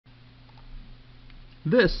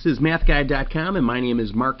This is MATHguide.com, and my name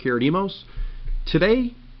is Mark Karadimos.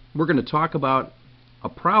 Today we're going to talk about a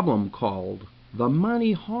problem called the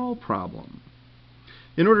Monty Hall Problem.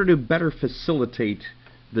 In order to better facilitate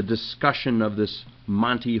the discussion of this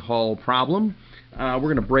Monty Hall problem, we're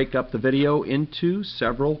going to break up the video into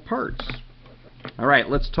several parts. Alright,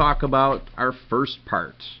 let's talk about our first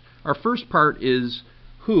part. Our first part is,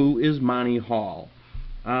 who is Monty Hall?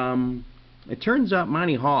 It turns out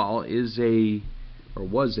Monty Hall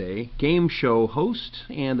was a game show host,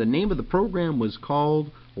 and the name of the program was called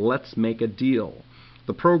Let's Make a Deal.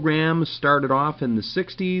 The program started off in the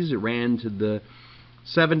 60s, it ran to the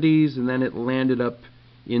 70s, and then it landed up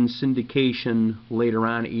in syndication later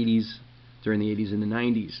on, during the 80s and the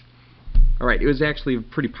 90s. Alright, it was actually a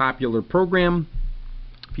pretty popular program.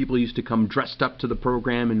 People used to come dressed up to the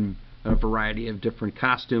program in a variety of different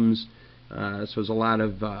costumes, so there was a lot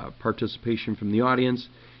of participation from the audience.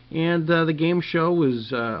 And the game show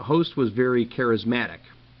host was very charismatic,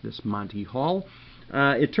 this Monty Hall.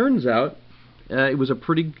 It turns out it was a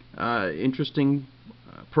pretty interesting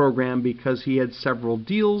program because he had several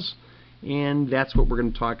deals, and that's what we're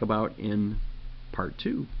going to talk about in part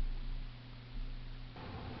 2.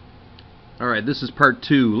 Alright, this is part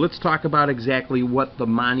 2. Let's talk about exactly what the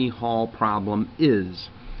Monty Hall problem is.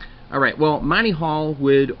 Alright, well, Monty Hall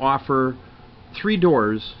would offer 3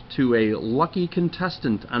 doors to a lucky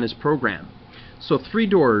contestant on his program. So 3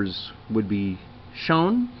 doors would be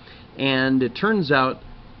shown, and it turns out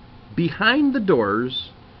behind the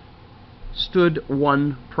doors stood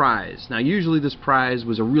one prize. Now usually this prize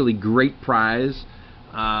was a really great prize,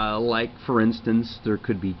 like for instance there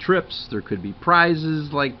could be trips, there could be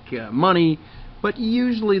prizes like money, but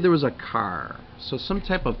usually there was a car. So some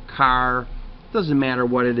type of car. Doesn't matter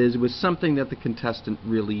what it is, it was something that the contestant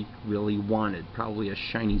really wanted, probably a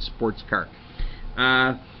shiny sports car.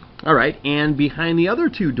 Alright, and behind the other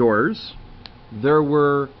 2 doors there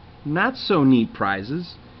were not so neat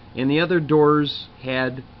prizes, and the other doors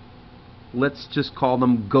had, let's just call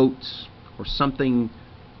them goats, or something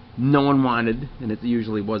no one wanted, and it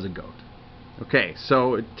usually was a goat. Okay,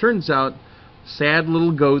 so it turns out sad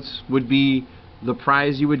little goats would be the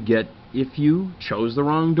prize you would get if you chose the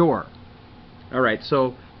wrong door. Alright,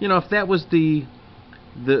 so, if that was the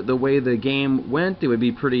way the game went, it would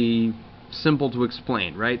be pretty simple to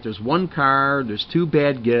explain, right? There's one car, there's 2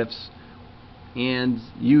 bad gifts, and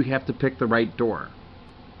you have to pick the right door.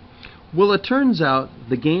 Well, it turns out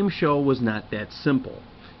the game show was not that simple.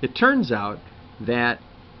 It turns out that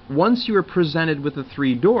once you were presented with the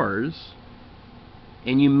 3 doors,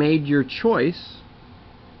 and you made your choice,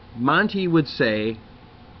 Monty would say,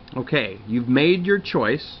 okay, you've made your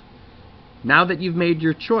choice. Now that you've made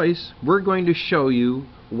your choice, we're going to show you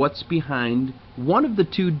what's behind one of the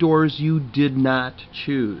 2 doors you did not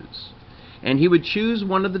choose. And he would choose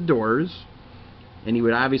one of the doors, and he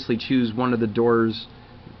would obviously choose one of the doors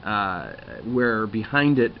where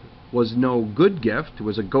behind it was no good gift. There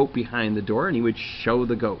was a goat behind the door, and he would show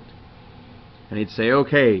the goat. And he'd say,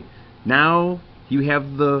 okay, now you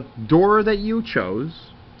have the door that you chose.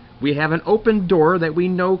 We have an open door that we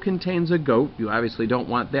know contains a goat. You obviously don't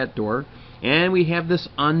want that door. And we have this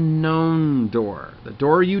unknown door, the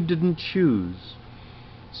door you didn't choose.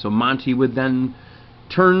 So Monty would then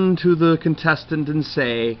turn to the contestant and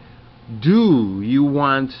say, do you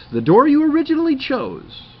want the door you originally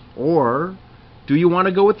chose? Or do you want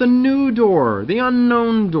to go with the new door, the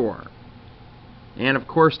unknown door? And of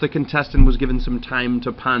course the contestant was given some time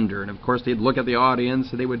to ponder, and of course they'd look at the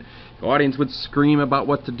audience, and the audience would scream about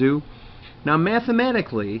what to do. Now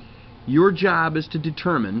mathematically, your job is to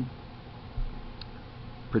determine,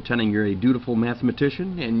 pretending you're a dutiful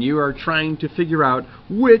mathematician, and you are trying to figure out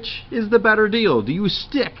which is the better deal. Do you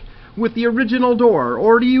stick with the original door,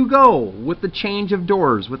 or do you go with the change of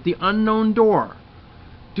doors, with the unknown door?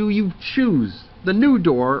 Do you choose the new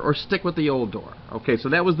door or stick with the old door? Okay, so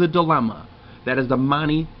that was the dilemma. That is the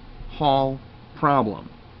Monty Hall problem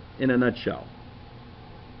in a nutshell.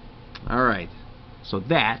 Alright, so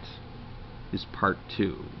that is part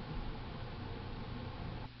 2.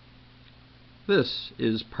 This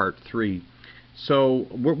is part 3. So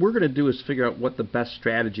what we're going to do is figure out what the best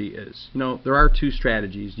strategy is. There are 2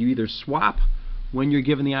 strategies. You either swap when you're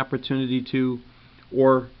given the opportunity to,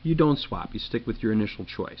 or you don't swap. You stick with your initial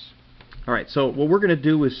choice. Alright, so what we're going to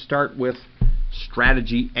do is start with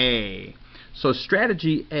strategy A. So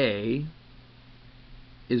strategy A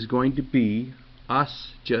is going to be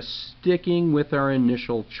us just sticking with our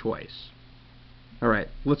initial choice. Alright,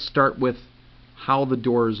 let's start with how the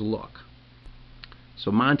doors look. So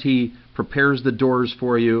Monty prepares the doors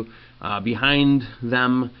for you. Behind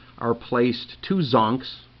them are placed 2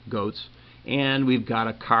 zonks, goats, and we've got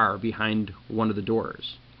a car behind one of the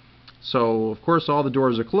doors. So, of course, all the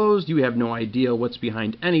doors are closed. You have no idea what's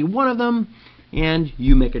behind any one of them, and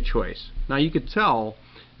you make a choice. Now, you could tell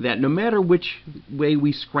that no matter which way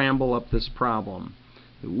we scramble up this problem,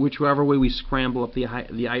 whichever way we scramble up the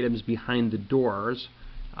items behind the doors,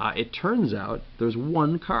 it turns out there's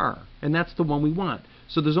one car, and that's the one we want.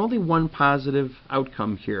 So there's only one positive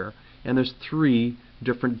outcome here, and there's 3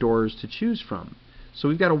 different doors to choose from. So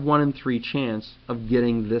we've got a 1 in 3 chance of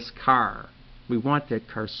getting this car. We want that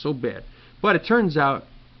car so bad. But it turns out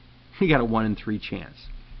we got a 1 in 3 chance.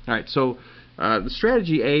 Alright, so the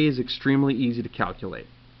strategy A is extremely easy to calculate.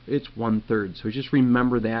 It's 1/3. So just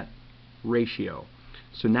remember that ratio.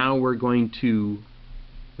 So now we're going to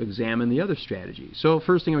examine the other strategy. So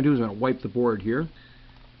first thing I'm going to do is I'm going to wipe the board here.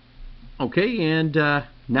 Okay, and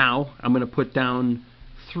now I'm going to put down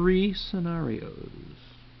 3 scenarios.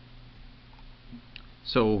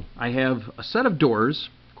 So I have a set of doors.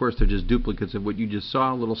 Of course, they're just duplicates of what you just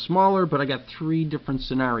saw, a little smaller, but I got 3 different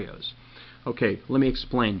scenarios. Okay, let me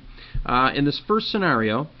explain. In this first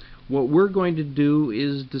scenario, what we're going to do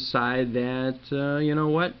is decide that, you know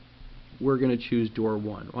what, we're going to choose door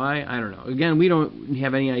 1. Why? I don't know. Again, we don't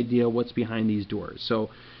have any idea what's behind these doors. So,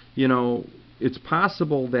 you know, it's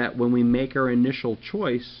possible that when we make our initial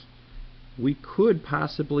choice, we could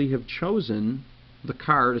possibly have chosen the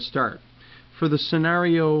car to start. For the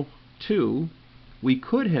scenario 2, we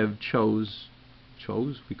could have chosen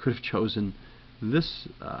this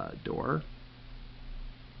door,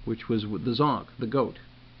 which was the zonk, the goat.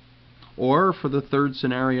 Or for the third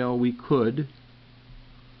scenario, we could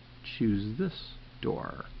choose this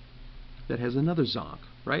door that has another zonk,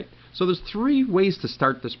 right? So there's 3 ways to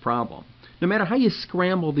start this problem. No matter how you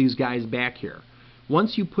scramble these guys back here,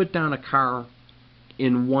 once you put down a car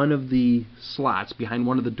in one of the slots, behind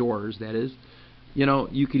one of the doors, that is, you know,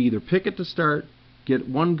 you could either pick it to start, get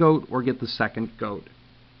one goat, or get the second goat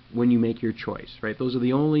when you make your choice, right? Those are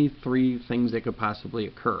the only 3 things that could possibly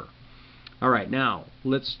occur. Alright, now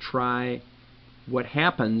let's try what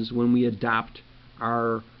happens when we adopt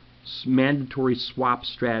our mandatory swap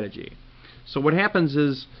strategy. So what happens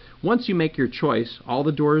is, once you make your choice, all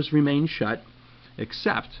the doors remain shut,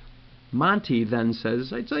 except Monty then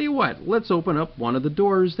says, I tell you what, let's open up one of the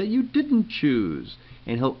doors that you didn't choose.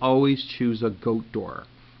 And he'll always choose a goat door.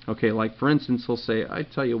 Okay, like for instance, he'll say, I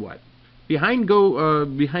tell you what, behind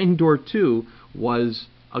door 2 was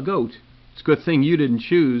a goat. It's a good thing you didn't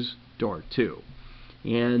choose door 2.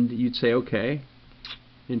 And you'd say, okay,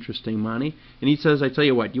 interesting, Monty. And he says, I tell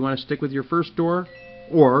you what, do you want to stick with your first door,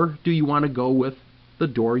 or do you want to go with the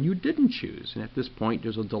door you didn't choose? And at this point,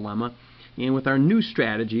 there's a dilemma. And with our new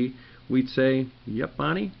strategy, we'd say, yep,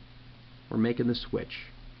 Monty, we're making the switch.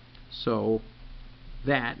 So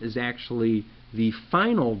that is actually the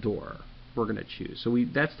final door we're going to choose. So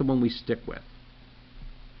that's the one we stick with.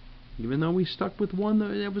 Even though we stuck with one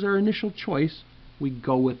that was our initial choice, we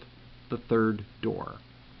go with the third door.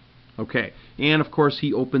 Okay, and of course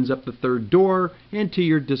he opens up the third door, and to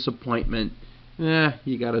your disappointment,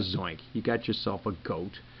 you got a zoink. You got yourself a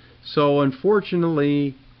goat. So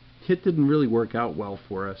unfortunately, it didn't really work out well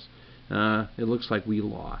for us. It looks like we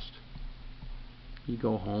lost. You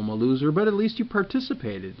go home a loser, but at least you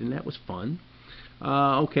participated, and that was fun.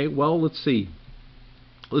 Okay, well, let's see.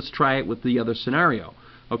 Let's try it with the other scenario.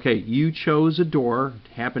 Okay, you chose a door,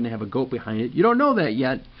 happened to have a goat behind it. You don't know that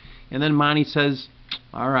yet. And then Monty says,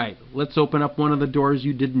 all right, let's open up one of the doors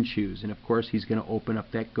you didn't choose. And of course, he's going to open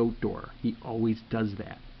up that goat door. He always does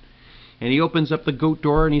that. And he opens up the goat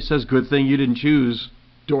door, and he says, good thing you didn't choose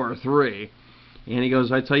door 3. And he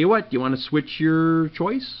goes, I tell you what, do you want to switch your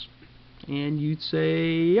choice? And you'd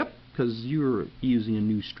say, yep, because you're using a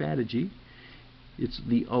new strategy. It's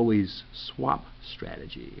the always swap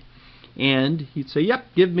strategy. And he'd say, yep,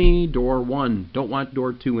 give me door 1. Don't want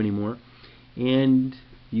door 2 anymore. And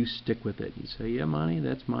you stick with it. You say, yeah, Monty,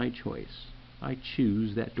 that's my choice. I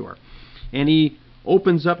choose that door. And he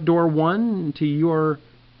opens up door 1 to your,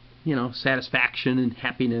 satisfaction and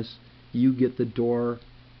happiness. You get the door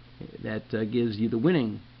that gives you the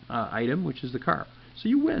winning item, which is the car. So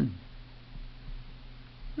you win.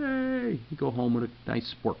 Yay! You go home with a nice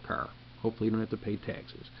sport car. Hopefully you don't have to pay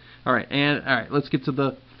taxes. All right, let's get to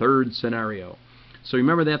the third scenario. So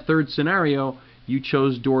remember that third scenario, you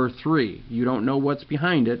chose door 3. You don't know what's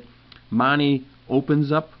behind it. Monty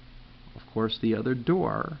opens up, of course, the other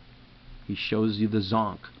door. He shows you the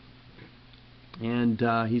zonk.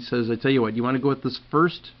 And he says, I tell you what, you want to go with this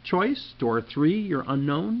first choice, door 3, your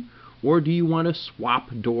unknown, or do you want to swap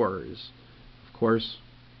doors? Of course,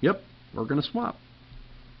 yep, we're going to swap.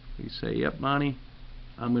 You say, yep, Monty,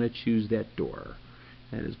 I'm going to choose that door.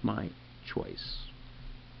 That is my choice.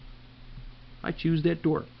 I choose that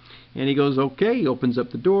door. And he goes, okay, he opens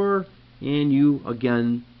up the door, and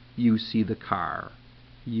you see the car.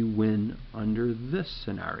 You win under this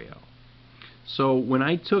scenario. So when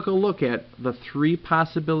I took a look at the three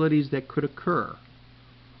possibilities that could occur,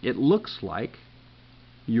 it looks like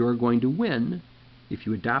you're going to win, if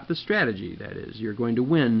you adopt the strategy, that is, you're going to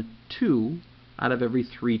win 2 out of every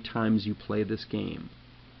 3 times you play this game.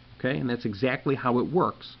 Okay, and that's exactly how it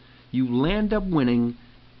works. You land up winning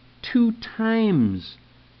 2 times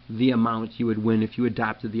the amount you would win if you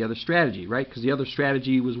adopted the other strategy, right? Because the other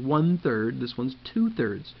strategy was 1/3, this one's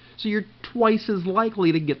 2/3. So you're twice as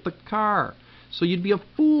likely to get the car. So you'd be a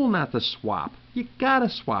fool not to swap. You gotta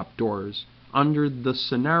swap doors under the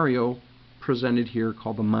scenario presented here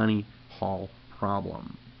called the Monty Hall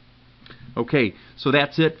Problem. Okay, so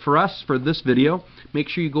that's it for us for this video. Make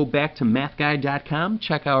sure you go back to MATHguide.com,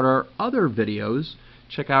 check out our other videos,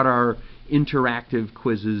 check out our interactive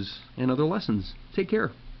quizzes and other lessons. Take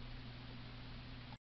care.